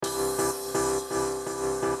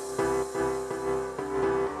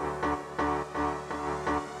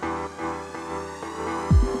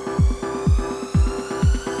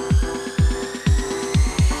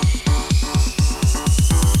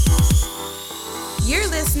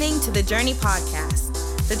listening to The Journey podcast.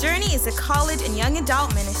 The Journey is a college and young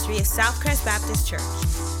adult ministry of Southcrest Baptist Church.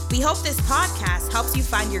 We hope this podcast helps you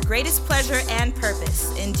find your greatest pleasure and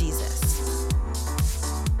purpose in Jesus.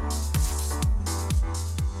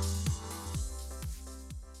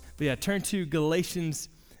 But yeah, turn to Galatians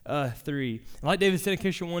 3. And like David said, in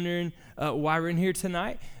case you're wondering why we're in here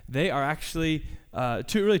tonight, they are actually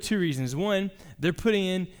two reasons. One, they're putting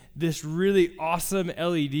in this really awesome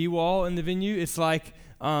LED wall in the venue. It's like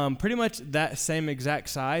pretty much that same exact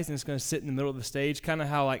size, and it's going to sit in the middle of the stage, kind of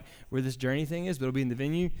how like where this Journey thing is, but it'll be in the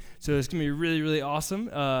venue. So it's going to be really, really awesome.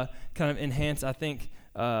 Kind of enhance, I think,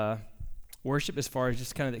 worship as far as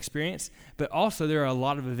just kind of the experience. But also there are a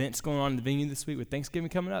lot of events going on in the venue this week with Thanksgiving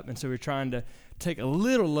coming up, and so we're trying to take a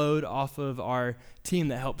little load off of our team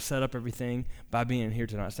that helps set up everything by being in here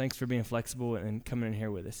tonight. So thanks for being flexible and coming in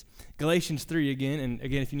here with us. Galatians 3 again, and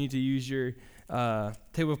again, if you need to use your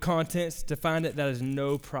table of contents to find it, that is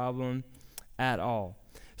no problem at all.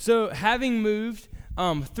 So having moved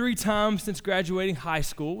 3 times since graduating high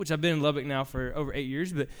school, which I've been in Lubbock now for over 8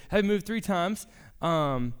 years, but having moved 3 times,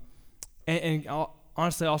 and I'll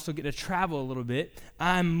honestly also get to travel a little bit,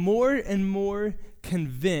 I'm more and more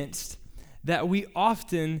convinced that we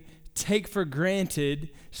often take for granted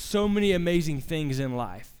so many amazing things in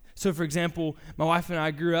life. So for example, my wife and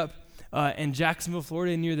I grew up in Jacksonville,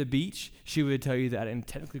 Florida, near the beach. She would tell you that I didn't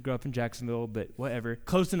technically grow up in Jacksonville, but whatever,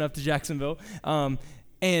 close enough to Jacksonville.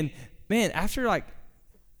 And man, after like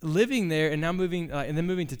living there and now moving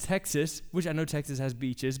to Texas, which I know Texas has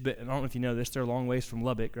beaches, but I don't know if you know this, they're a long ways from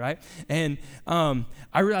Lubbock, right? And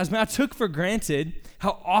I realized, man, I took for granted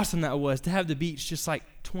how awesome that was to have the beach just like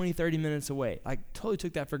 20, 30 minutes away. I totally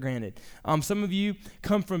took that for granted. Some of you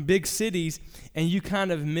come from big cities and you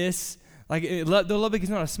kind of miss, like, though Lubbock is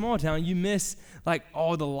not a small town, you miss like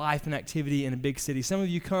all the life and activity in a big city. Some of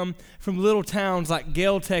you come from little towns like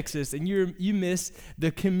Gale, Texas, and you miss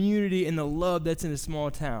the community and the love that's in a small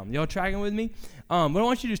town. Y'all tracking with me? But I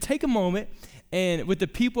want you to just take a moment and with the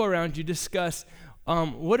people around you discuss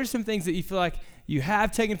what are some things that you feel like you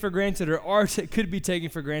have taken for granted or could be taken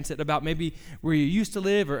for granted about maybe where you used to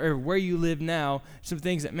live or where you live now. Some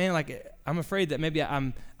things that, man, like I'm afraid that maybe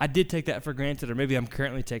I did take that for granted, or maybe I'm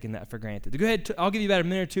currently taking that for granted. Go ahead, I'll give you about a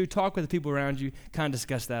minute or two, talk with the people around you, kind of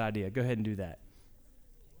discuss that idea. Go ahead and do that.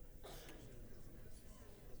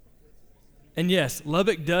 And yes,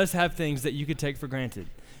 Lubbock does have things that you could take for granted.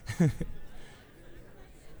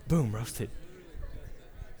 Boom, roasted.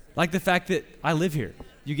 Like the fact that I live here.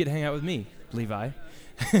 You get to hang out with me, Levi.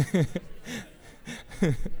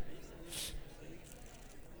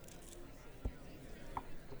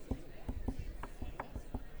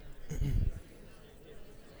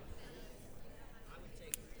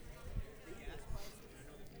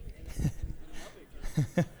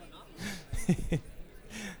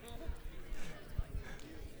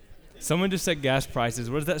 Someone just said gas prices.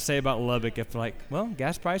 What does that say about Lubbock? If like, well,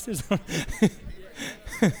 gas prices?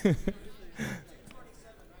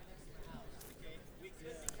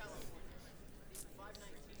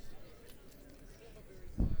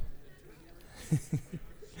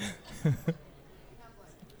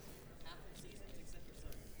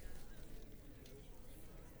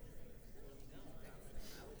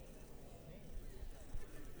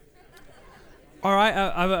 All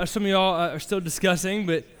right, some of y'all are still discussing,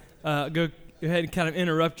 but go ahead and kind of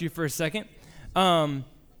interrupt you for a second. Who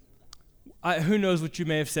knows what you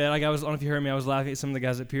may have said? Like I don't know if you heard me, I was laughing at some of the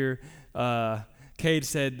guys up here. Cade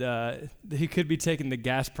said he could be taking the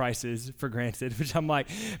gas prices for granted, which I'm like,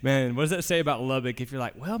 man, what does that say about Lubbock? If you're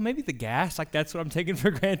like, well, maybe the gas, like that's what I'm taking for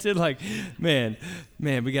granted. Like, man,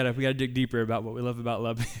 we gotta dig deeper about what we love about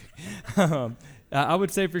Lubbock. I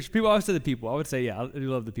would say for people, I would say the people. I would say, yeah, I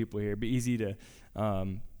do love the people here. It'd be easy to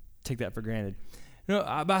take that for granted.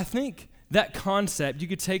 But I think that concept, you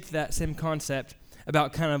could take that same concept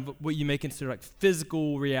about kind of what you may consider like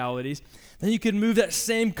physical realities, then you could move that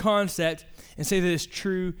same concept and say that it's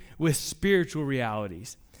true with spiritual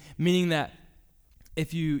realities, meaning that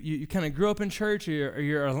if you kind of grew up in church or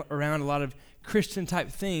you're around a lot of Christian type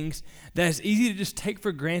things, that it's easy to just take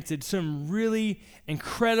for granted some really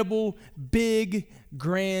incredible, big,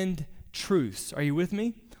 grand truths. Are you with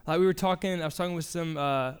me? Like I was talking with with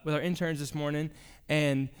our interns this morning,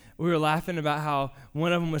 and we were laughing about how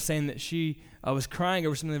one of them was saying that she was crying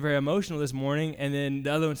over something very emotional this morning, and then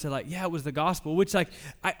the other one said like, yeah, it was the gospel, which like,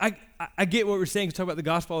 I get what we're saying, we talk about the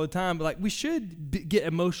gospel all the time, but like we should get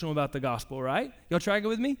emotional about the gospel, right? Y'all tracking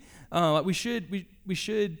with me? Like we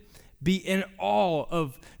should be in awe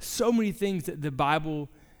of so many things that the Bible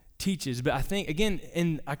teaches. But I think, again,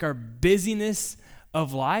 in like our busyness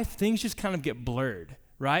of life, things just kind of get blurred,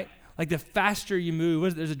 right? like the faster you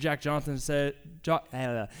move, there's a Jack Johnson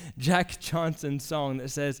song that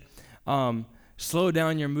says, slow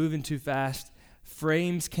down, you're moving too fast.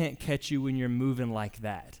 Frames can't catch you when you're moving like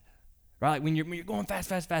that, right? Like when you're going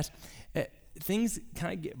fast, things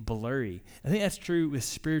kind of get blurry. I think that's true with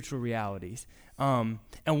spiritual realities. And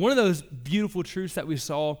one of those beautiful truths that we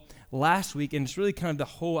saw last week, and it's really kind of the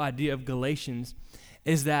whole idea of Galatians,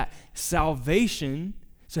 is that salvation,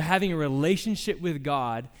 so having a relationship with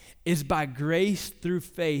God, is by grace through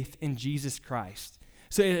faith in Jesus Christ.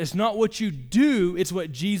 So it's not what you do, it's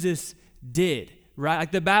what Jesus did, right?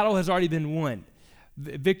 Like the battle has already been won.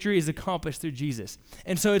 Victory is accomplished through Jesus.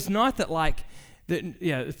 And so it's not that let's put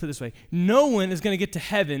it this way. No one is going to get to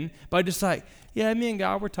heaven by just like, yeah, me and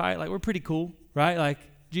God, we're tight. Like, we're pretty cool, right? Like,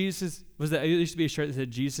 Jesus, there used to be a shirt that said,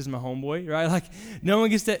 Jesus is my homeboy, right? Like, no one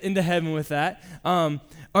gets into heaven with that.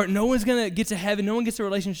 Or no one's going to get to heaven. No one gets a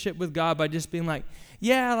relationship with God by just being like,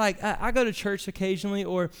 yeah, like, I go to church occasionally,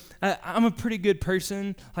 or I'm a pretty good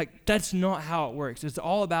person. Like, that's not how it works. It's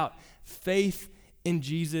all about faith in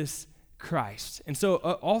Jesus Christ. And so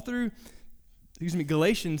all through,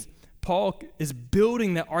 Galatians, Paul is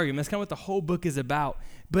building that argument. That's kind of what the whole book is about.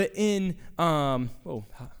 But in, I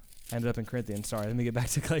ended up in Corinthians. Sorry, let me get back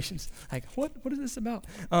to Galatians. Like, what is this about?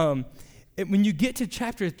 When you get to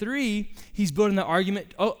chapter 3, he's building the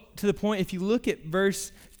argument to the point, if you look at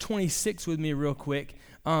verse 26 with me real quick,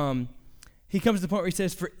 he comes to the point where he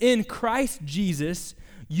says, for in Christ Jesus,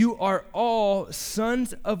 you are all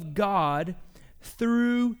sons of God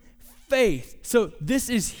through faith. So this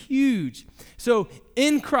is huge. So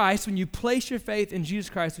in Christ, when you place your faith in Jesus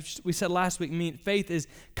Christ, which we said last week, faith is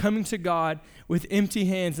coming to God with empty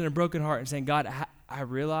hands and a broken heart and saying, God, I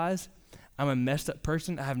realize I'm a messed up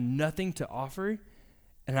person. I have nothing to offer,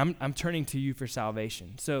 and I'm turning to you for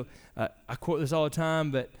salvation. So I quote this all the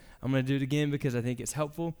time, but I'm going to do it again because I think it's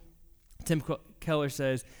helpful. Tim Keller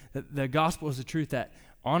says that the gospel is the truth that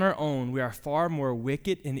on our own, we are far more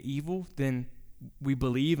wicked and evil than we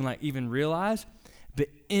believe and even realize. But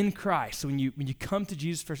in Christ, so when you come to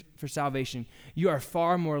Jesus for salvation, you are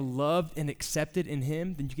far more loved and accepted in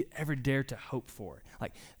him than you could ever dare to hope for.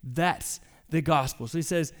 Like, that's the gospel. So he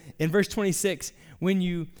says in verse 26, when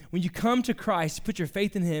you come to Christ, you put your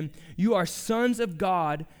faith in him, you are sons of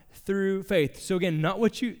God through faith. So again, not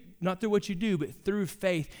through what you do, but through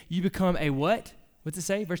faith, you become a what? What's it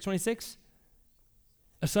say? Verse 26?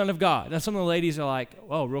 A son of God. Now, some of the ladies are like,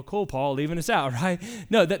 "Oh, real cool, Paul, leaving us out, right?"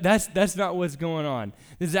 No, that's not what's going on.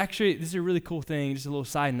 This is a really cool thing. Just a little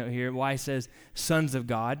side note here. Why he says sons of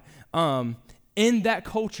God. In that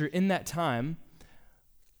culture, in that time,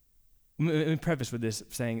 let me preface with this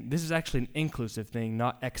saying this is actually an inclusive thing,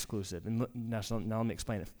 not exclusive. And now let me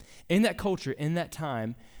explain it. In that culture, in that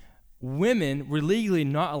time, women were legally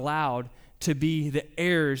not allowed to be the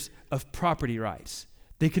heirs of property rights.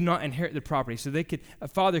 They could not inherit the property. So a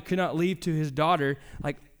father could not leave to his daughter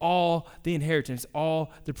all the inheritance,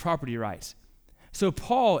 all the property rights. So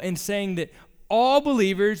Paul, in saying that all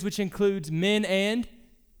believers, which includes men and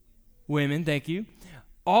women, thank you,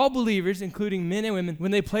 all believers, including men and women,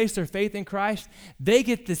 when they place their faith in Christ, they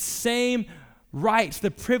get the same rights,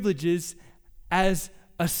 the privileges as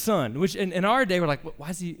a son, which in our day, we're like, why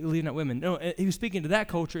is he leaving out women? No, he was speaking to that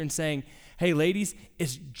culture and saying, hey, ladies,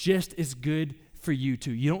 it's just as good for you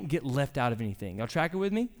too. You don't get left out of anything. Y'all track it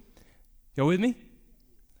with me? Y'all with me?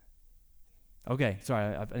 Okay,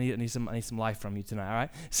 sorry, I need some life from you tonight, all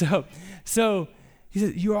right? So he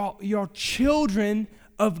says, you're children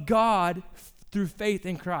of God through faith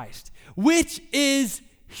in Christ, which is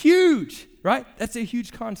huge, right? That's a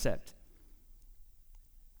huge concept.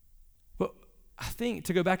 But I think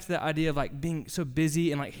to go back to that idea of being so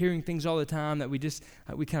busy and hearing things all the time that we just,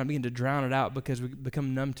 we kind of begin to drown it out because we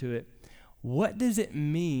become numb to it. What does it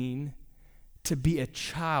mean to be a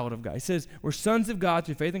child of God? He says we're sons of God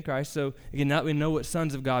through faith in Christ. So again, now that we know what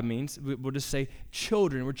sons of God means, we'll just say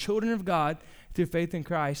children. We're children of God through faith in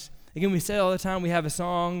Christ. Again, we say it all the time. We have a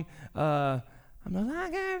song, I'm no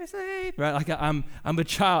longer a slave, right? I'm a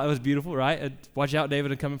child. It was beautiful, right? Watch out,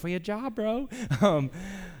 David, I'm coming for your job, bro.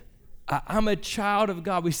 I'm a child of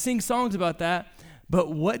God. We sing songs about that. But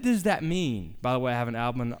what does that mean? By the way, I have an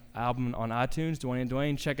album on iTunes, Dwayne and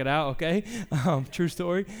Dwayne. Check it out, okay? True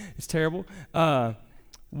story. It's terrible.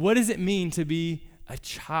 What does it mean to be a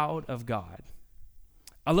child of God?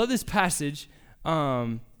 I love this passage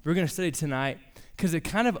we're going to study tonight because it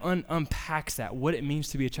kind of unpacks that, what it means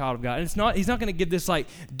to be a child of God. And he's not going to give this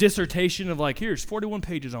dissertation of here's 41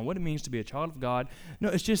 pages on what it means to be a child of God. No,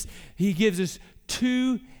 it's just he gives us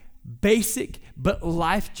two basic but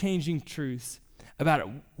life-changing truths about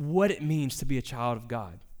what it means to be a child of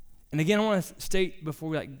God. And again, I want to state before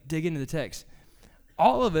we dig into the text,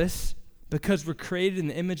 all of us, because we're created in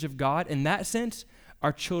the image of God, in that sense,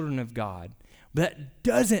 are children of God. But that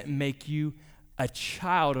doesn't make you a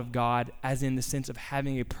child of God, as in the sense of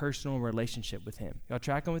having a personal relationship with him. Y'all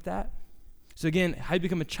tracking with that? So again, how you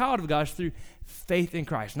become a child of God is through faith in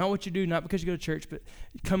Christ. Not what you do, not because you go to church, but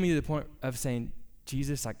coming to the point of saying,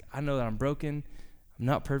 Jesus, I know that I'm broken, I'm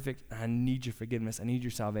not perfect, and I need your forgiveness, I need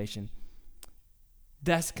your salvation.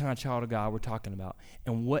 That's the kind of child of God we're talking about.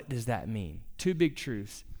 And what does that mean? Two big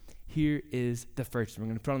truths. Here is the first one.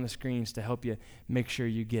 We're going to put on the screens to help you make sure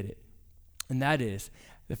you get it. And that is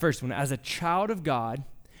the first one. As a child of God,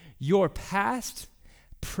 your past,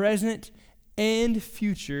 present, and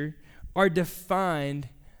future are defined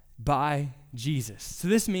by Jesus. So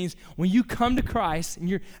this means when you come to Christ and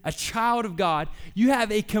you're a child of God, you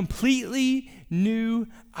have a completely new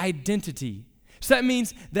identity. So that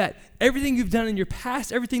means that everything you've done in your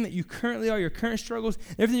past, everything that you currently are, your current struggles,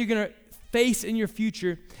 everything you're going to face in your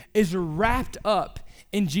future is wrapped up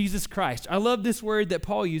in Jesus Christ. I love this word that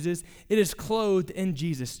Paul uses. It is clothed in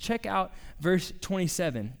Jesus. Check out verse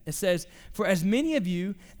 27. It says, "For as many of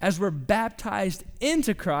you as were baptized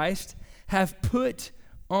into Christ have put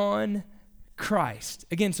on Christ."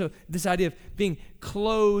 Again, so this idea of being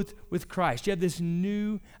clothed with Christ. You have this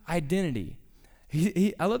new identity.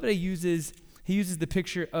 I love that he uses the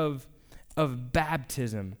picture of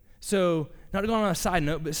baptism. So, not going on a side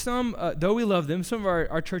note, but some, though we love them, some of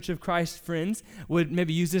our Church of Christ friends would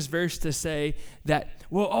maybe use this verse to say that,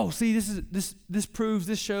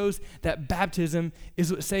 this shows that baptism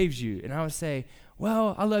is what saves you. And I would say,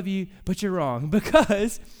 well, I love you, but you're wrong.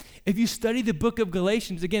 Because if you study the book of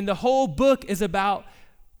Galatians, again, the whole book is about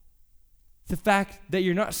the fact that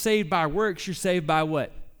you're not saved by works, you're saved by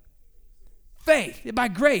what? Faith, by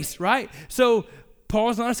grace, right? So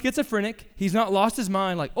Paul's not a schizophrenic. He's not lost his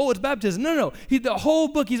mind it's baptism. No. The whole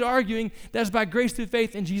book he's arguing that's by grace through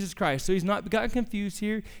faith in Jesus Christ. So he's not gotten confused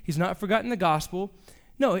here. He's not forgotten the gospel.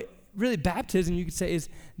 No, really baptism, you could say, is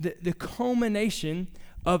the culmination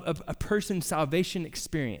of a person's salvation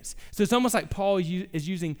experience. So it's almost like Paul is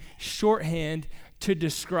using shorthand to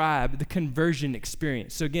describe the conversion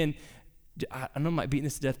experience. So again, I know I'm beating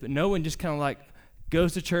this to death, but no one just kind of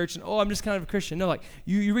goes to church and, I'm just kind of a Christian. No,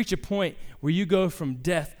 you reach a point where you go from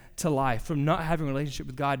death to life, from not having a relationship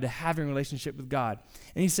with God to having a relationship with God.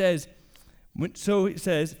 And he says,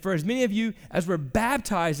 for as many of you as were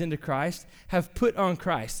baptized into Christ have put on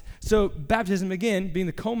Christ. So baptism, again, being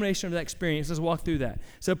the culmination of that experience, let's walk through that.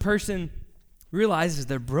 So a person realizes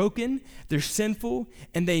they're broken, they're sinful,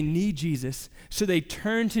 and they need Jesus. So they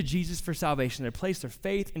turn to Jesus for salvation. They place their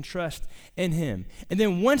faith and trust in him. And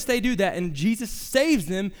then once they do that and Jesus saves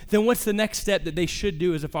them, then what's the next step that they should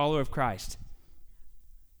do as a follower of Christ?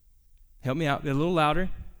 Help me out. Be a little louder.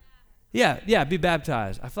 Yeah, be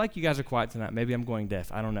baptized. I feel like you guys are quiet tonight. Maybe I'm going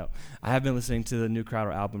deaf. I don't know. I have been listening to the new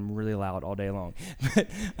Crowder album really loud all day long. But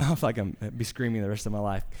I feel like I'm be screaming the rest of my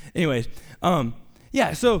life. Anyways,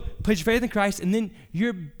 so place your faith in Christ, and then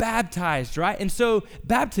you're baptized, right? And so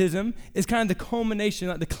baptism is kind of the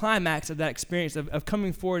culmination, the climax of that experience of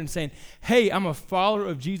coming forward and saying, hey, I'm a follower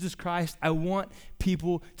of Jesus Christ. I want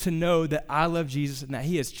people to know that I love Jesus and that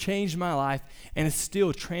he has changed my life and is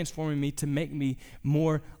still transforming me to make me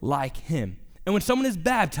more like him. And when someone is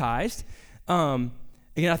baptized, again,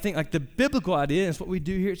 I think the biblical idea, and it's what we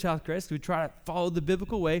do here at Southcrest, we try to follow the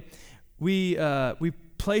biblical way. We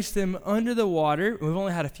place them under the water. We've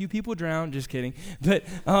only had a few people drown, just kidding. But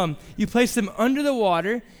you place them under the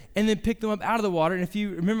water and then pick them up out of the water. And if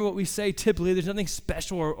you remember what we say typically, there's nothing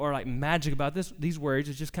special or magic about these words.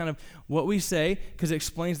 It's just kind of what we say because it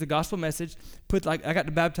explains the gospel message. I got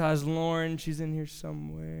to baptize Lauren. She's in here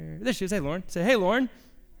somewhere. There she is. Hey, Lauren. Say, hey, Lauren.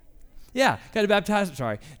 Yeah, got to baptize.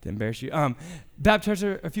 Sorry, to embarrass you. Baptized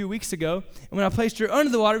her a few weeks ago, and when I placed her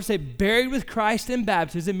under the water, we say buried with Christ in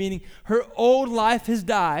baptism, meaning her old life has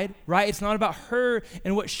died, right? It's not about her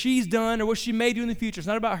and what she's done or what she may do in the future. It's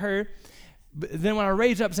not about her. But then when I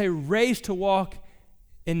raise up, say raised to walk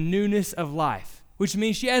in newness of life, which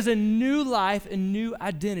means she has a new life and new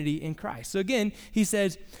identity in Christ. So again, he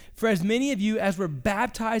says, for as many of you as were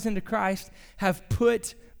baptized into Christ have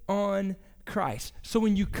put on Christ. So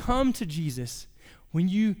when you come to Jesus, when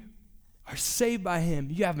you are saved by him,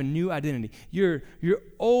 you have a new identity. Your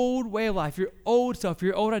old way of life, your old self,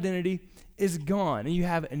 your old identity is gone, and you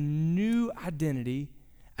have a new identity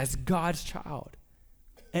as God's child.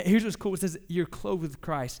 And here's what's cool. It says you're clothed with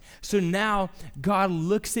Christ. So now God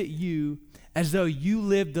looks at you as though you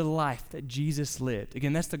lived the life that Jesus lived.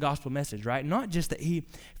 Again, that's the gospel message, right? Not just that he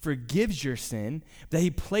forgives your sin, but that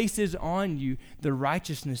he places on you the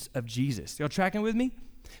righteousness of Jesus. Y'all tracking with me?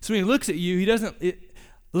 So when he looks at you, he doesn't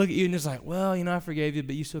look at you and just like, well, I forgave you,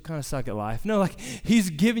 but you still kind of suck at life. No, like he's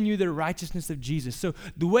giving you the righteousness of Jesus. So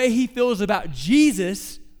the way he feels about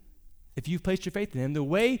Jesus, if you've placed your faith in him, the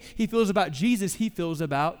way he feels about Jesus, he feels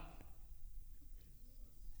about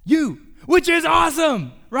you, which is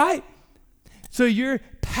awesome, right? So your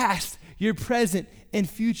past, your present, and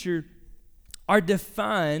future are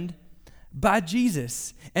defined by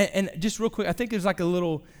Jesus. And just real quick, I think there's like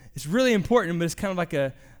it's really important, but it's kind of like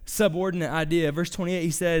a subordinate idea. Verse 28,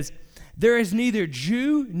 he says, there is neither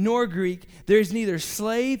Jew nor Greek, there is neither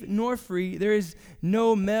slave nor free, there is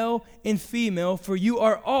no male and female, for you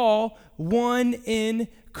are all one in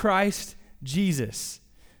Christ Jesus.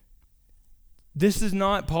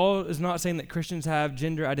 Paul is not saying that Christians have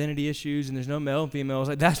gender identity issues and there's no male and females.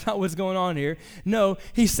 Like, that's not what's going on here. No,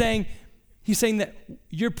 he's saying that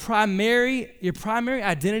your primary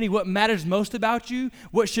identity, what matters most about you,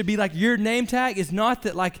 what should be like your name tag, is not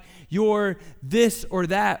that like you're this or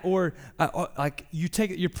that, or like you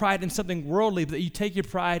take your pride in something worldly, but that you take your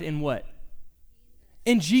pride in what?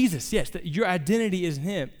 In Jesus, yes, that your identity is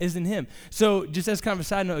in him. So just as kind of a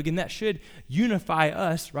side note, again, that should unify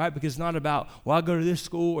us, right? Because it's not about, well, I go to this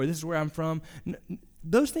school or this is where I'm from.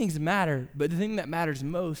 Those things matter, but the thing that matters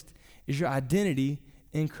most is your identity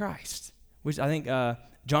in Christ, which I think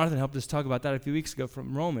Jonathan helped us talk about that a few weeks ago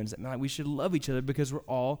from Romans. That we should love each other because we're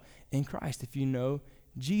all in Christ if you know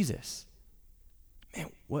Jesus. Man,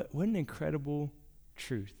 what an incredible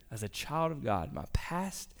truth. As a child of God, my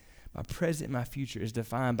past, my present, my future is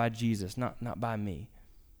defined by Jesus, not by me.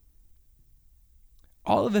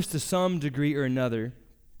 All of us to some degree or another,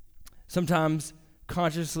 sometimes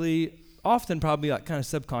consciously, often probably like kind of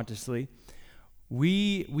subconsciously,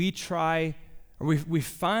 we try, or we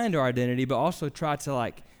find our identity, but also try to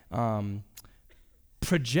like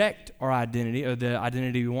project our identity or the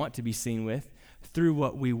identity we want to be seen with through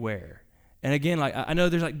what we wear. And again, like I know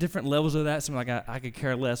there's like different levels of that. Some like I could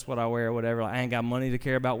care less what I wear or whatever. Like, I ain't got money to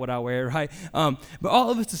care about what I wear, right? But all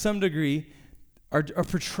of us to some degree are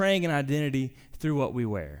portraying an identity through what we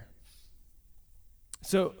wear.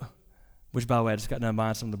 So, which by the way, I just got done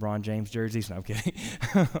buying some LeBron James jerseys. No, I'm kidding.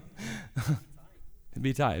 It'd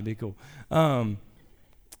be tight. It'd be cool.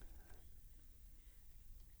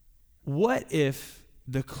 What if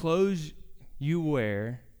the clothes you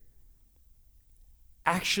wear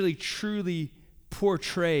actually truly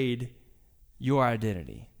portrayed your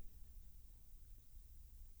identity?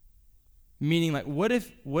 Meaning, like, what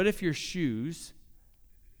if your shoes,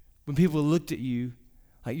 when people looked at you,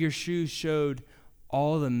 like your shoes showed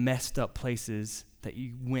all the messed up places that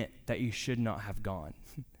you went that you should not have gone?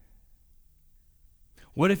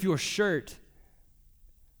 What if your shirt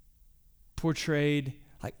portrayed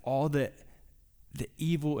like all the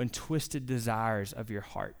evil and twisted desires of your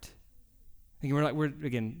heart? And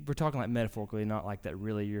we're talking like metaphorically, not like that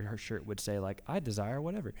really your shirt would say like, I desire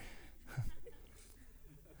whatever.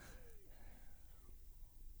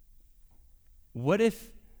 What if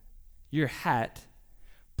your hat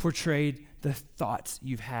portrayed the thoughts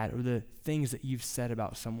you've had or the things that you've said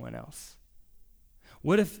about someone else?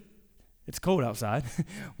 What if it's cold outside?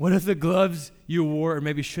 What if the gloves you wore or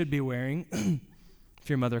maybe should be wearing, if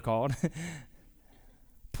your mother called,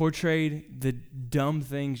 portrayed the dumb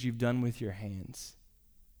things you've done with your hands?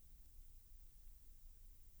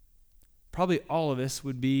 Probably all of us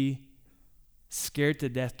would be scared to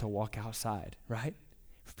death to walk outside, right?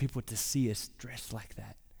 For people to see us dressed like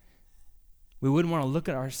that. We wouldn't want to look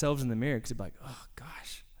at ourselves in the mirror because it'd be like, oh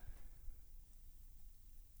gosh.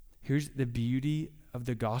 Here's the beauty of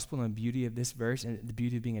the gospel and the beauty of this verse and the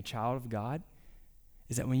beauty of being a child of God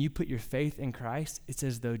is that when you put your faith in Christ, it's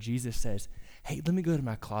as though Jesus says, hey, let me go to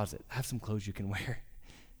my closet. I have some clothes you can wear.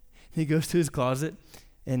 And he goes to his closet,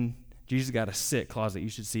 and Jesus got a sick closet. You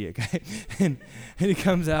should see it, okay? and he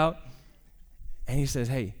comes out, and he says,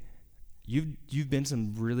 hey, you've been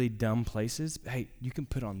some really dumb places. Hey, you can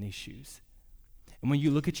put on these shoes. And when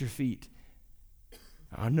you look at your feet,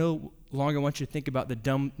 I no longer want you to think about the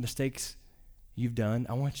dumb mistakes you've done.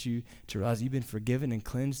 I want you to realize you've been forgiven and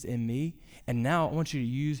cleansed in me. And now I want you to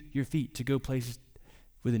use your feet to go places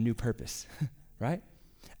with a new purpose, right?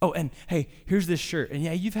 Oh, and hey, here's this shirt. And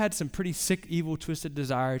yeah, you've had some pretty sick, evil, twisted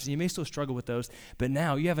desires, and you may still struggle with those, but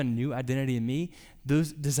now you have a new identity in me.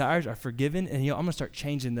 Those desires are forgiven, and I'm going to start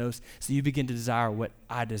changing those so you begin to desire what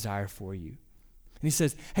I desire for you. And he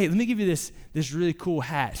says, hey, let me give you this really cool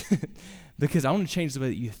hat because I want to change the way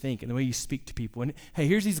that you think and the way you speak to people. And hey,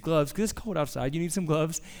 here's these gloves because it's cold outside. You need some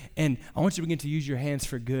gloves, and I want you to begin to use your hands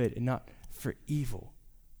for good and not for evil.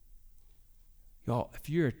 Y'all, if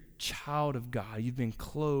you're a child of God. You've been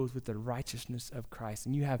clothed with the righteousness of Christ,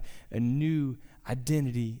 and you have a new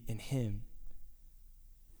identity in him.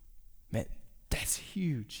 Man, that's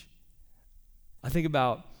huge. I think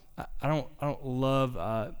about, I don't love,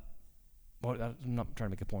 well, I'm not trying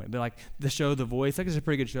to make a point, but like the show The Voice, like it's a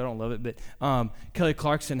pretty good show. I don't love it, but Kelly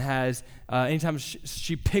Clarkson has, anytime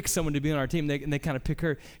she picks someone to be on our team, and they kind of pick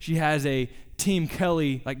her, she has a Team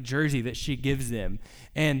Kelly like jersey that she gives them.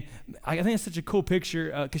 And I think it's such a cool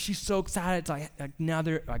picture because she's so excited. It's like now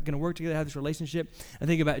they're going to work together, have this relationship. I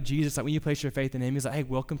think about Jesus, like when you place your faith in him, he's like, hey,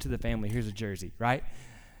 welcome to the family. Here's a jersey, right?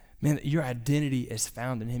 Man, your identity is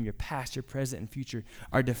found in him. Your past, your present, and future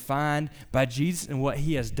are defined by Jesus and what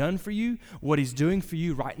he has done for you, what he's doing for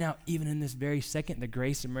you right now, even in this very second, the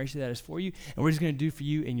grace and mercy that is for you, and what he's going to do for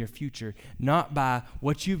you in your future, not by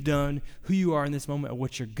what you've done, who you are in this moment, or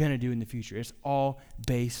what you're going to do in the future. It's all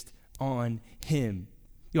based on him.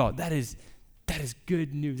 Y'all, that is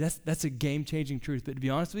good news. That's a game-changing truth. But to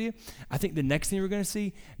be honest with you, I think the next thing we're going to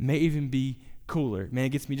see may even be cooler. Man, it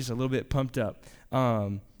gets me just a little bit pumped up.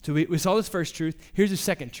 So we saw this first truth. Here's the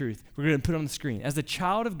second truth we're going to put on the screen. As a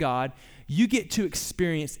child of God, you get to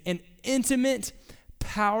experience an intimate,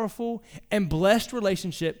 powerful, and blessed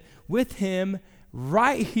relationship with him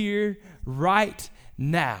right here, right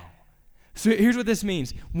now. So here's what this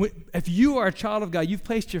means. If you are a child of God, you've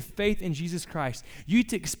placed your faith in Jesus Christ, you get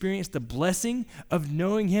to experience the blessing of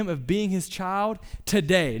knowing him, of being his child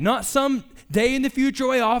today. Not some day in the future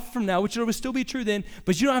way off from now, which will still be true then,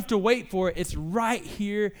 but you don't have to wait for it. It's right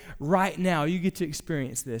here, right now. You get to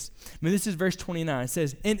experience this. I mean, this is verse 29. It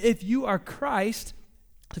says, and if you are Christ,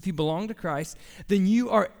 if you belong to Christ, then you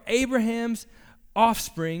are Abraham's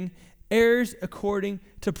offspring, heirs according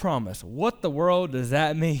to promise. What the world does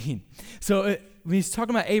that mean? So when he's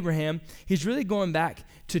talking about Abraham, he's really going back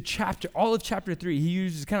to all of chapter 3. He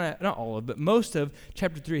uses not all of, but most of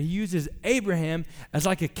chapter 3. He uses Abraham as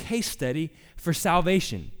like a case study for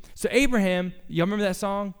salvation. So Abraham, y'all remember that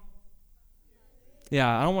song?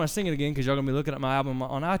 Yeah, I don't want to sing it again because y'all going to be looking at my album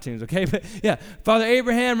on iTunes, okay? But yeah, Father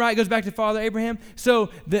Abraham, right, goes back to Father Abraham.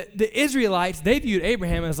 So the Israelites, they viewed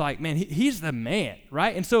Abraham as like, man, he's the man,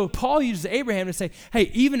 right? And so Paul uses Abraham to say, hey,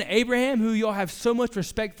 even Abraham, who y'all have so much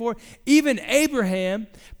respect for, even Abraham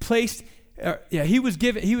he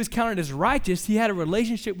was counted as righteous. He had a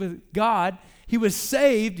relationship with God. He was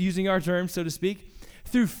saved, using our terms, so to speak,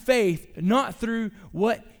 through faith, not through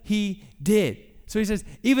what he did. So he says,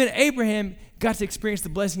 even Abraham got to experience the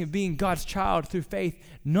blessing of being God's child through faith,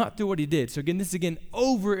 not through what he did. So again, this is again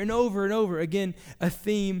over and over and over again a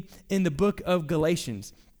theme in the book of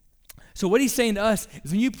Galatians. So what he's saying to us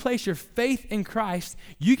is when you place your faith in Christ,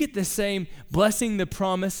 you get the same blessing, the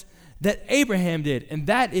promise that Abraham did. And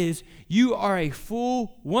that is you are a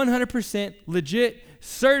full 100% legit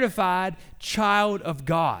certified child of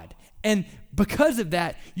God. And because of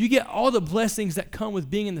that, you get all the blessings that come with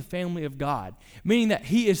being in the family of God, meaning that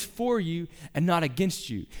he is for you and not against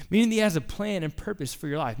you, meaning that he has a plan and purpose for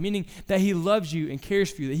your life, meaning that he loves you and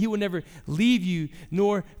cares for you, that he will never leave you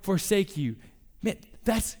nor forsake you. Man,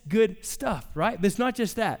 that's good stuff, right? But it's not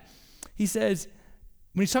just that. He says,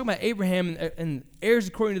 when he's talking about Abraham and heirs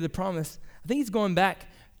according to the promise, I think he's going back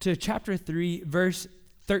to chapter 3, verse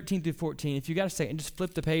 13 through 14. If you got a second, just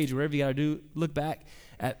flip the page, whatever you got to do, look back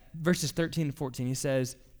at verses 13 and 14. He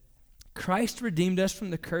says, Christ redeemed us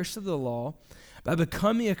from the curse of the law by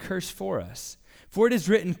becoming a curse for us. For it is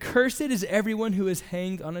written, cursed is everyone who is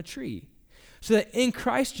hanged on a tree, so that in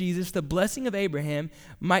Christ Jesus the blessing of Abraham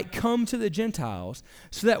might come to the Gentiles,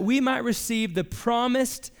 so that we might receive the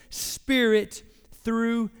promised Spirit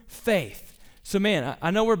through faith. So man,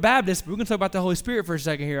 I know we're Baptists, but we're going to talk about the Holy Spirit for a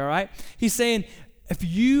second here, all right? He's saying, if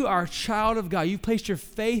you are a child of God, you've placed your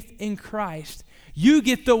faith in Christ, you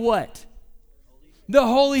get the what? The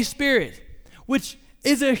Holy Spirit, which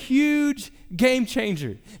is a huge game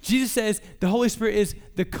changer. Jesus says the Holy Spirit is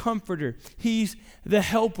the comforter. He's the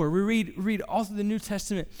helper. We read all through the New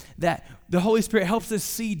Testament that the Holy Spirit helps us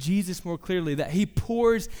see Jesus more clearly, that he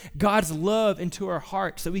pours God's love into our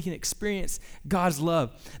hearts so we can experience God's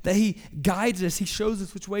love, that he guides us. He shows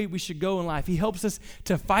us which way we should go in life. He helps us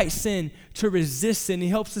to fight sin, to resist sin. He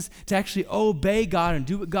helps us to actually obey God and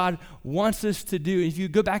do what God wants us to do. And if you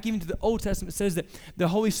go back even to the Old Testament, it says that the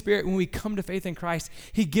Holy Spirit, when we come to faith in Christ,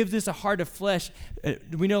 he gives us a heart of flesh.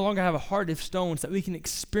 We no longer have a heart of stone, so that we can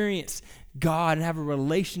experience God and have a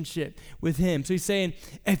relationship with him. So he's saying,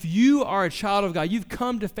 if you are a child of God, you've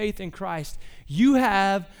come to faith in Christ, you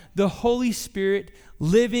have the Holy Spirit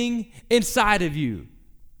living inside of you,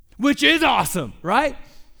 which is awesome, right?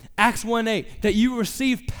 Acts 1:8, that you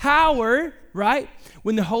receive power, right,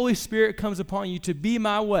 when the Holy Spirit comes upon you to be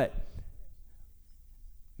my what?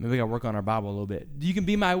 maybe we got to work on our Bible a little bit. You can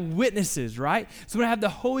be my witnesses, right? So when I have the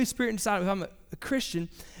Holy Spirit inside, if I'm a Christian,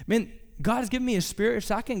 man, God has given me a spirit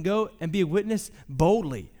so I can go and be a witness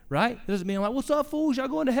boldly, right? It doesn't mean I'm like, what's up, fools? Y'all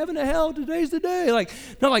going to heaven or hell? Today's the day. Like,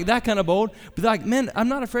 not like that kind of bold, but like, man, I'm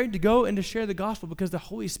not afraid to go and to share the gospel because the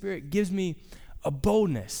Holy Spirit gives me a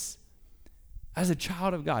boldness as a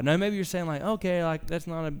child of God. Now, maybe you're saying like, okay, like that's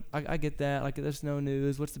not I get that. Like, that's no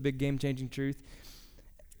news. What's the big game-changing truth?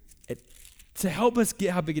 To help us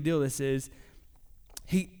get how big a deal this is,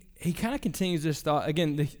 he kind of continues this thought.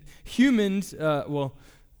 Again, the humans, I don't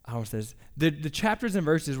know this. The chapters and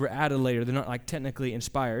verses were added later. They're not like technically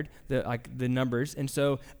inspired, the numbers. And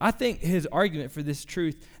so I think his argument for this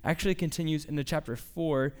truth actually continues into chapter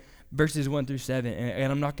 4, verses 1 through 7.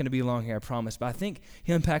 And I'm not going to be long here, I promise. But I think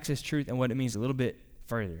he unpacks this truth and what it means a little bit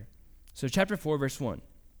further. So chapter 4, verse 1.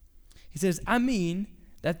 He says, I mean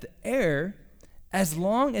that the heir, as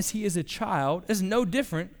long as he is a child, is no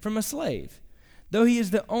different from a slave, though he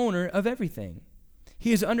is the owner of everything.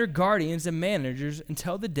 He is under guardians and managers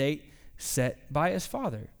until the date set by his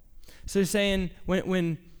father. So he's saying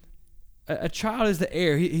when a child is the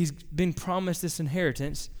heir, he's been promised this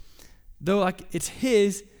inheritance, though like it's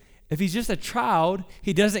his, if he's just a child,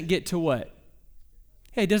 he doesn't get to what?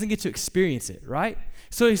 He doesn't get to experience it, right?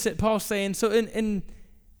 So he said, Paul's saying, so in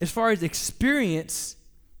as far as experience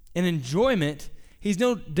and enjoyment, he's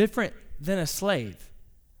no different than a slave.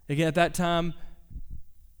 Again, at that time,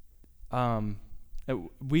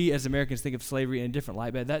 we as Americans think of slavery in a different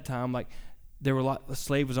light, but at that time, like a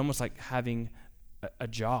slave was almost like having a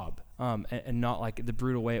job, and not like the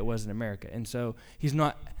brutal way it was in America. And so he's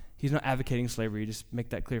not advocating slavery. Just make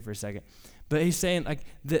that clear for a second. But he's saying like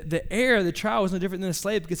the heir, the child, is no different than a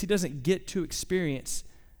slave because he doesn't get to experience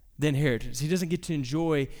the inheritance. He doesn't get to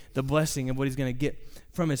enjoy the blessing of what he's going to get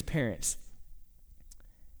from his parents.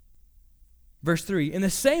 Verse 3, in the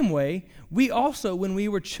same way, we also, when we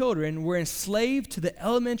were children, were enslaved to the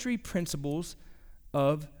elementary principles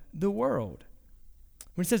of the world.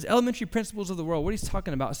 When he says elementary principles of the world, what he's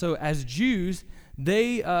talking about, so as Jews,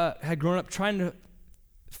 they had grown up trying to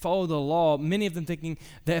follow the law, many of them thinking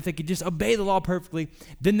that if they could just obey the law perfectly,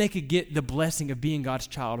 then they could get the blessing of being God's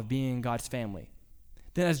child, of being in God's family.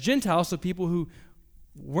 Then as Gentiles, so people who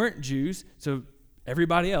weren't Jews, so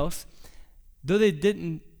everybody else, though they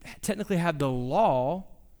didn't technically have the law,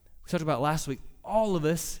 we talked about last week, all of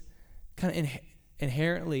us kind of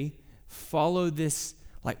inherently follow this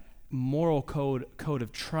like moral code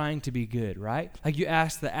of trying to be good, right? Like you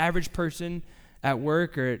ask the average person at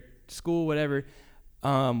work or at school, whatever,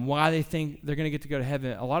 why they think they're going to get to go to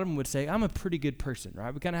heaven. A lot of them would say, I'm a pretty good person,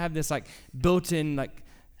 right? We kind of have this like built-in like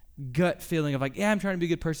gut feeling of like, yeah, I'm trying to be a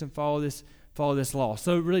good person, follow this law.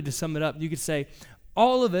 So really to sum it up, you could say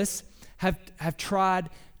all of us have tried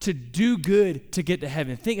to do good to get to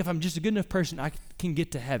heaven. Think if I'm just a good enough person, I can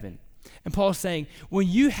get to heaven. And Paul's saying, when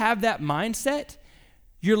you have that mindset,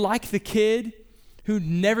 you're like the kid who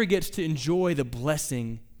never gets to enjoy the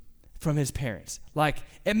blessing from his parents. Like,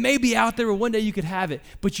 it may be out there where one day you could have it,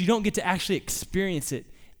 but you don't get to actually experience it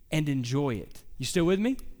and enjoy it. You still with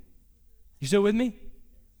me? You still with me?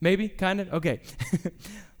 Maybe? Kind of? Okay.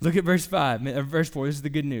 Look at verse 4. This is the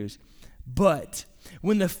good news. But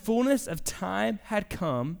when the fullness of time had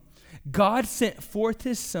come, God sent forth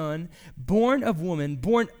his Son, born of woman,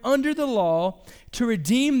 born under the law, to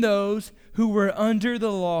redeem those who were under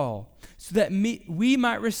the law, so that we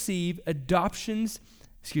might receive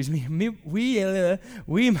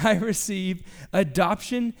we might receive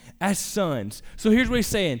adoption as sons. So here's what he's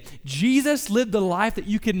saying. Jesus lived the life that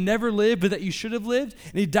you could never live, but that you should have lived,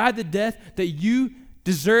 and he died the death that you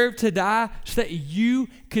deserved to die so that you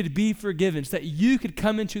could be forgiven, so that you could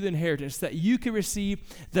come into the inheritance, so that you could receive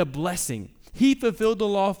the blessing. He fulfilled the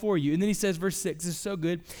law for you. And then he says, verse 6, this is so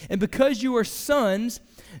good. And because you are sons,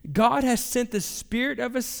 God has sent the Spirit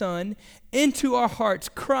of a Son into our hearts,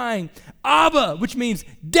 crying, Abba, which means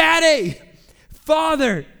Daddy,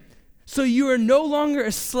 Father. So you are no longer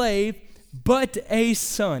a slave, but a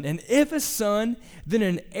son. And if a son, then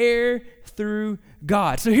an heir through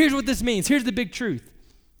God. So here's what this means. Here's the big truth.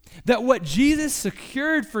 That what Jesus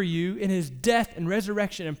secured for you in his death and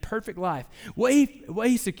resurrection and perfect life, what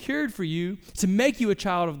he secured for you to make you a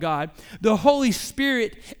child of God, the Holy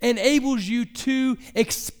Spirit enables you to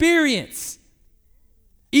experience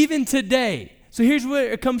even today. So here's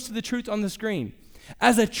where it comes to the truth on the screen.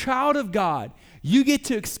 As a child of God, you get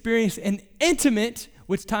to experience an intimate,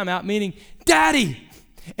 which time out, meaning daddy,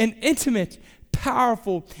 an intimate,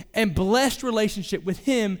 powerful, and blessed relationship with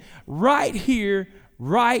him right here,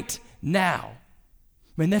 right now.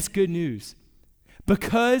 Man, that's good news.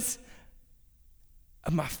 Because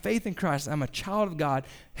of my faith in Christ, I'm a child of God,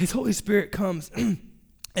 his Holy Spirit comes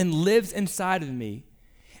and lives inside of me,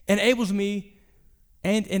 enables me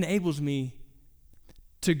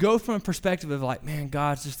to go from a perspective of like, man,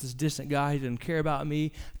 God's just this distant guy. He doesn't care about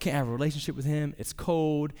me. I can't have a relationship with him. It's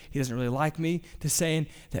cold. He doesn't really like me. To saying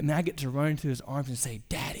that, man, I get to run into his arms and say,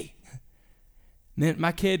 Daddy. Man,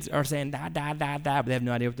 my kids are saying, da, da, da, da, but they have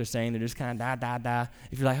no idea what they're saying. They're just kind of da, da, da.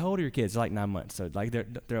 If you're like, how old are your kids? They're like 9 months. So like they're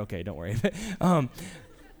okay. Don't worry.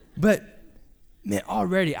 But man,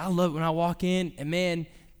 already I love it when I walk in and man,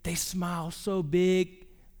 they smile so big.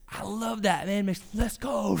 I love that, man. Let's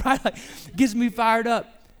go, right? Like, gets me fired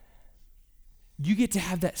up. You get to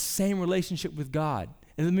have that same relationship with God.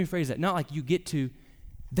 And let me phrase that. Not like you get to,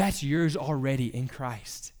 that's yours already in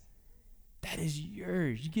Christ. That is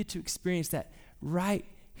yours. You get to experience that right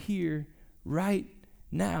here, right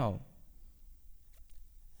now.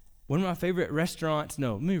 One of my favorite restaurants,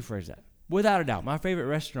 no, let me rephrase that. Without a doubt, my favorite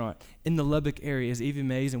restaurant in the Lubbock area is Evie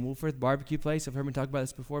Mae's in Wolfforth barbecue place. I've heard me talk about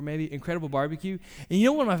this before, maybe. Incredible barbecue. And you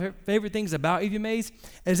know one of my favorite things about Evie Mae's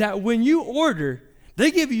is that when you order,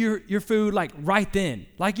 they give you your food like right then.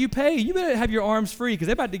 Like you pay, you better have your arms free because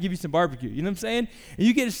they're about to give you some barbecue. You know what I'm saying? And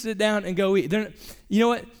you get to sit down and go eat. You know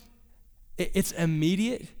what? It's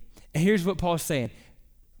immediate. And here's what Paul's saying.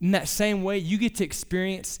 In that same way, you get to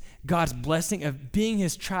experience God's blessing of being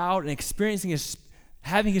his child and experiencing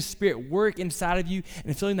having his Spirit work inside of you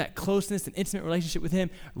and feeling that closeness and intimate relationship with him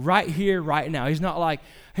right here, right now. He's not like,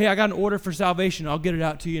 hey, I got an order for salvation. I'll get it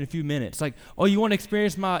out to you in a few minutes. Like, oh, you want to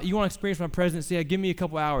experience my presence? Yeah, give me a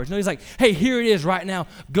couple hours. No, he's like, hey, here it is right now.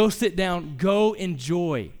 Go sit down. Go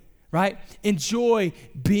enjoy, right? Enjoy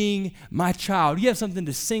being my child. You have something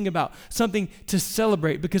to sing about, something to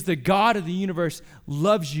celebrate because the God of the universe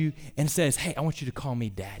loves you and says, hey, I want you to call me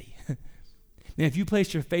daddy. And if you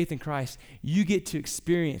place your faith in Christ, you get to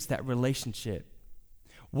experience that relationship.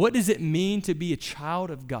 What does it mean to be a child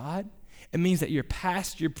of God? It means that your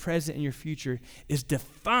past, your present, and your future is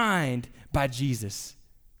defined by Jesus.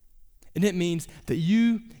 And it means that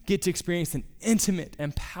you get to experience an intimate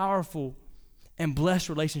and powerful and blessed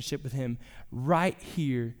relationship with him right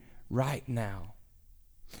here, right now.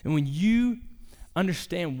 And when you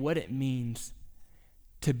understand what it means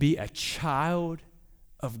to be a child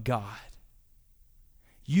of God,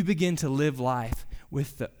 you begin to live life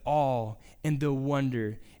with the awe and the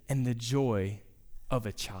wonder and the joy of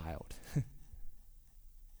a child.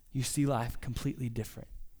 You see life completely different.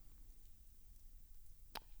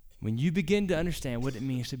 When you begin to understand what it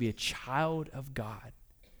means to be a child of God,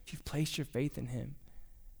 if you've placed your faith in him,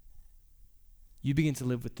 you begin to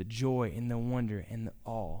live with the joy and the wonder and the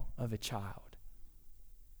awe of a child.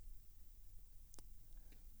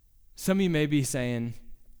 Some of you may be saying,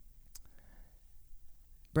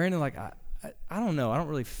 Brandon, like, I don't know. I don't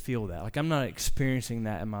really feel that. Like, I'm not experiencing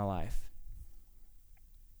that in my life.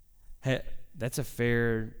 Hey, that's a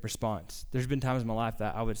fair response. There's been times in my life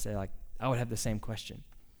that I would say, like, I would have the same question.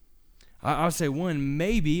 I would say, one,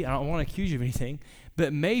 maybe, I don't want to accuse you of anything,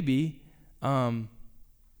 but maybe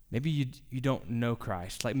you don't know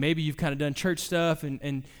Christ. Like, maybe you've kind of done church stuff,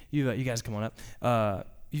 and you guys come on up.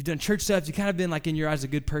 You've done church stuff, you've kind of been like in your eyes a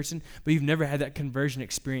good person, but you've never had that conversion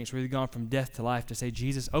experience where you've gone from death to life to say,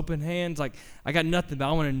 Jesus, open hands, like I got nothing, but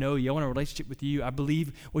I want to know you. I want a relationship with you. I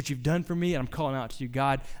believe what you've done for me, and I'm calling out to you.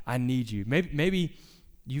 God, I need you. Maybe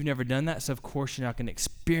you've never done that, so of course you're not going to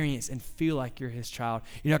experience and feel like you're his child.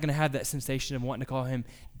 You're not going to have that sensation of wanting to call him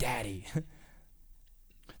daddy.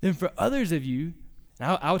 Then for others of you,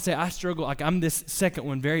 and I would say I struggle, like I'm this second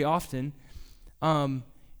one very often,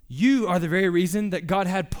 you are the very reason that God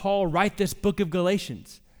had Paul write this book of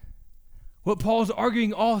Galatians. What Paul's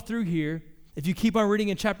arguing all through here, if you keep on reading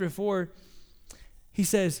in chapter 4, he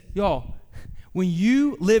says, y'all, when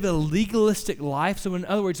you live a legalistic life, so in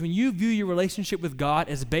other words, when you view your relationship with God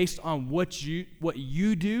as based on what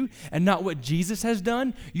you do and not what Jesus has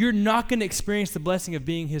done, you're not going to experience the blessing of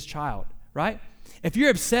being his child, right? If you're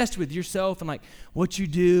obsessed with yourself and like what you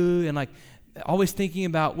do and like always thinking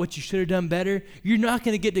about what you should have done better, you're not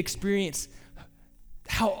going to get to experience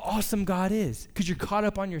how awesome God is because you're caught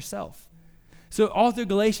up on yourself. So all through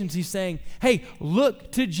Galatians, he's saying, hey,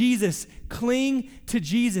 look to Jesus, cling to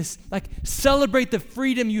Jesus, like celebrate the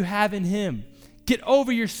freedom you have in him. Get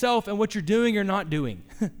over yourself and what you're doing or not doing.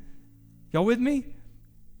 Y'all with me?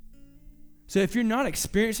 So if you're not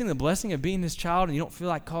experiencing the blessing of being his child and you don't feel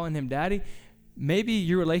like calling him daddy, maybe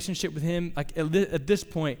your relationship with him, like at this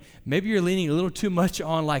point, maybe you're leaning a little too much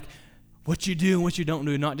on like what you do and what you don't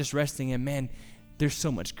do, not just resting in, man, there's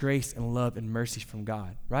so much grace and love and mercy from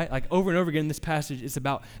God, right? Like over and over again in this passage, it's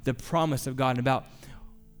about the promise of God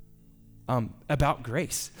and about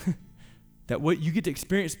grace. That what you get to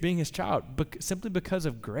experience being his child simply because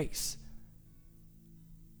of grace.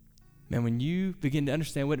 Man, when you begin to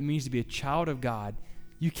understand what it means to be a child of God,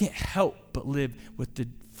 you can't help but live with the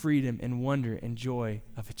freedom and wonder and joy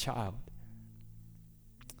of a child.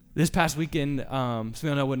 This past weekend, so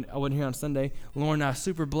I wasn't here on Sunday. Lauren and I were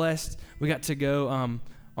super blessed. We got to go on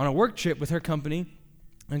a work trip with her company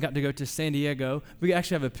and got to go to San Diego. We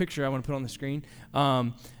actually have a picture I want to put on the screen.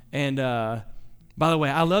 By the way,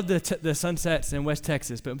 I love the sunsets in West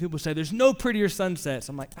Texas, but when people say there's no prettier sunsets,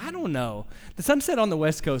 I'm like, I don't know. The sunset on the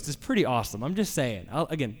West Coast is pretty awesome. I'm just saying.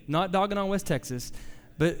 Again, not dogging on West Texas,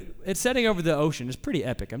 but it's setting over the ocean. It's pretty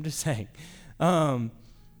epic. I'm just saying.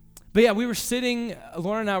 But yeah,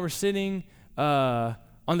 Lauren and I were sitting on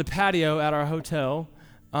the patio at our hotel,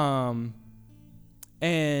 and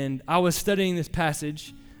I was studying this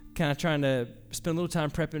passage, kind of trying to spend a little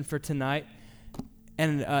time prepping for tonight.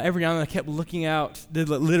 And every now and then I kept looking out.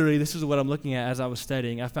 Literally, this is what I'm looking at as I was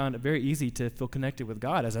studying. I found it very easy to feel connected with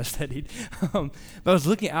God as I studied. But I was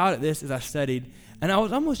looking out at this as I studied, and I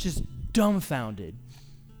was almost just dumbfounded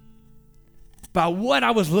by what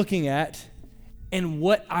I was looking at and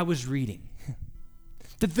what I was reading.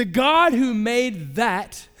 That the God who made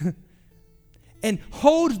that and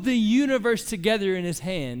holds the universe together in his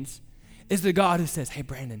hands is the God who says, hey,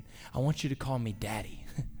 Brandon, I want you to call me Daddy.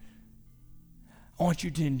 I want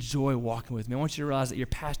you to enjoy walking with me. I want you to realize that your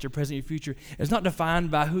past, your present, your future is not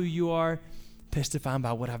defined by who you are, but it's defined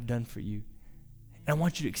by what I've done for you. And I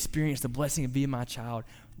want you to experience the blessing of being my child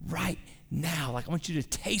right now. Like, I want you to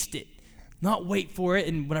taste it, not wait for it.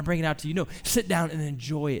 And when I bring it out to you, no, sit down and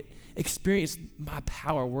enjoy it. Experience my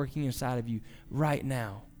power working inside of you right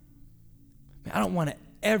now. Man, I don't want to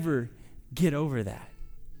ever get over that.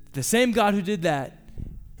 The same God who did that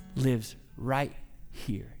lives right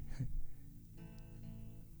here.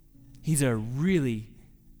 He's a really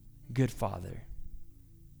good Father,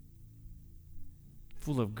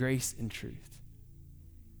 full of grace and truth.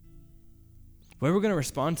 Well, we're going to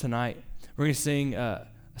respond tonight. We're going to sing a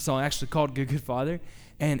song actually called Good Good Father.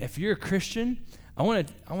 And if you're a Christian, I want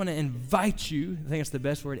to invite you, I think it's the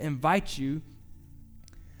best word, invite you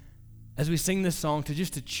as we sing this song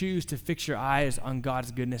to choose to fix your eyes on God's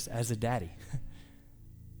goodness as a daddy.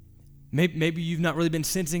 Maybe you've not really been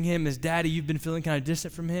sensing him as daddy. You've been feeling kind of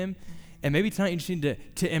distant from him. And maybe tonight you just need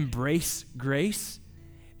to embrace grace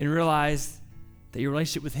and realize that your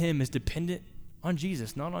relationship with him is dependent on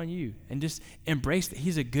Jesus, not on you. And just embrace that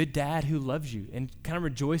he's a good dad who loves you and kind of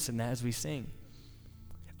rejoice in that as we sing.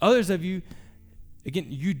 Others of you, again,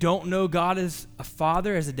 you don't know God as a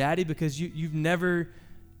father, as a daddy, because you've never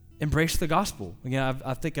embraced the gospel. Again,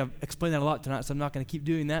 I think I've explained that a lot tonight, so I'm not going to keep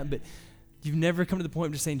doing that, but you've never come to the point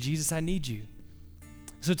of just saying, Jesus, I need you.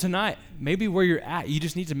 So tonight, maybe where you're at, you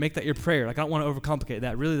just need to make that your prayer. Like, I don't want to overcomplicate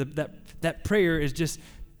that. Really, that prayer is just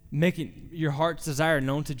making your heart's desire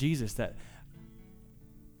known to Jesus, that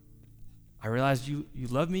I realize you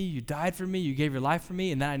love me, you died for me, you gave your life for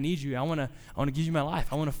me, and that I need you. I want to give you my life.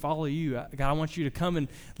 I want to follow you. God, I want you to come and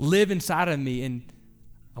live inside of me, and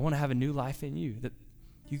I want to have a new life in you. That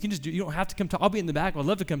you can just do. You don't have to come talk. I'll be in the back. I'd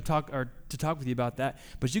love to come talk with you about that,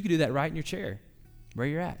 but you can do that right in your chair, where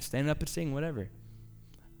you're at, standing up and singing, whatever.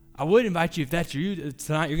 I would invite you, if that's you,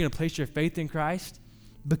 tonight you're going to place your faith in Christ,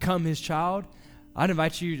 become his child. I'd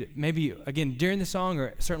invite you to maybe, again, during the song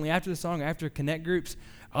or certainly after the song or after Connect groups,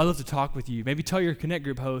 I'd love to talk with you. Maybe tell your Connect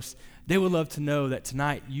group hosts. They would love to know that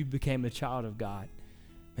tonight you became a child of God.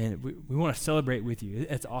 Man, we want to celebrate with you.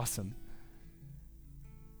 It's awesome.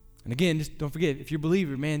 And again, just don't forget, if you're a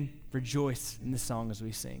believer, man, rejoice in this song as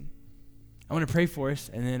we sing. I want to pray for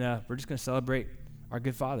us, and then we're just going to celebrate our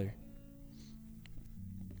good Father.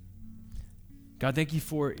 God, thank you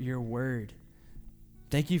for your word.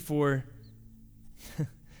 Thank you for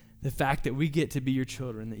the fact that we get to be your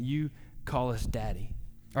children, that you call us daddy.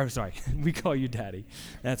 Or sorry, we call you daddy.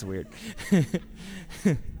 That's weird.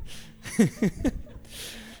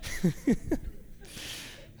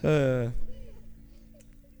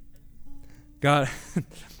 God,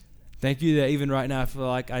 thank you that even right now I feel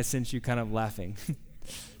like I sense you kind of laughing.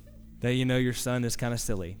 That you know your son is kind of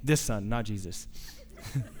silly. This son, not Jesus.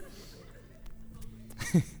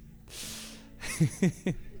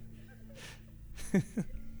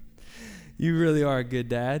 You really are a good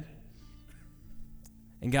dad.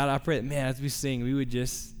 And God, I pray that, man, as we sing, we would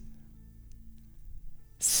just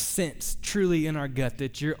sense truly in our gut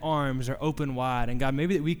that your arms are open wide. And God,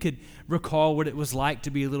 maybe that we could recall what it was like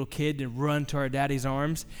to be a little kid and run to our daddy's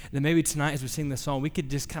arms. And then maybe tonight as we sing this song, we could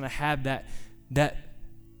just kind of have that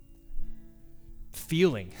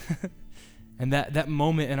feeling. And that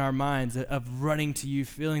moment in our minds of running to you,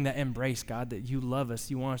 feeling that embrace, God, that you love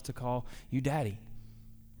us. You want us to call you Daddy.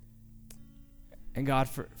 And God,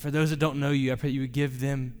 for those that don't know you, I pray you would give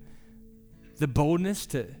them the boldness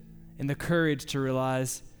and the courage to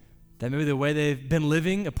realize that maybe the way they've been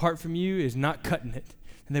living apart from you is not cutting it.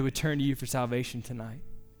 And they would turn to you for salvation tonight.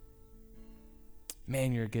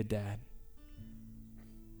 Man, you're a good dad.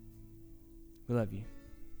 We love you.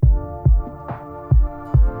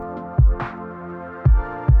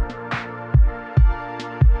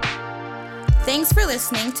 Thanks for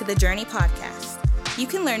listening to the Journey Podcast. You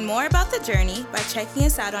can learn more about The Journey by checking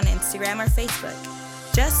us out on Instagram or Facebook.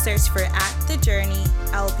 Just search for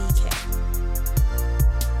 @TheJourneyLBK.